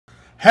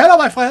Hello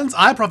my friends,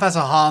 I'm Professor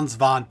Hans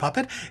von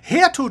Puppet,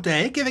 here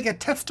today giving a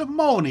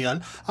testimonial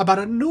about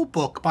a new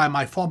book by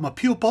my former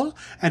pupil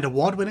and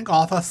award-winning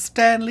author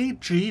Stanley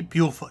G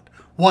Buford.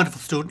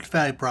 Wonderful student,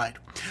 very bright.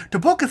 The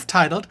book is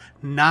titled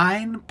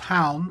 9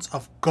 Pounds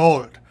of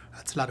Gold.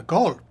 That's a lot of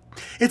gold.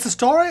 It's a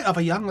story of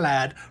a young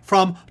lad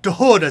from the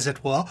hood, as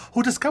it were,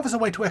 who discovers a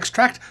way to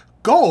extract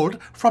gold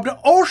from the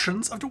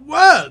oceans of the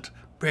world.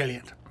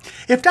 Brilliant.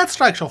 If that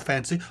strikes your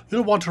fancy,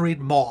 you'll want to read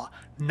more.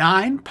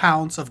 9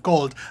 Pounds of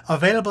Gold,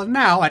 available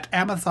now at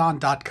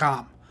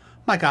Amazon.com.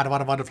 My God,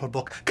 what a wonderful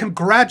book.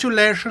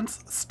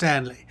 Congratulations,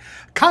 Stanley.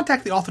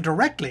 Contact the author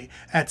directly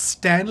at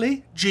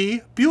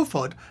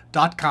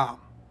StanleyGBuford.com.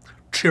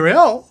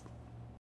 Cheerio!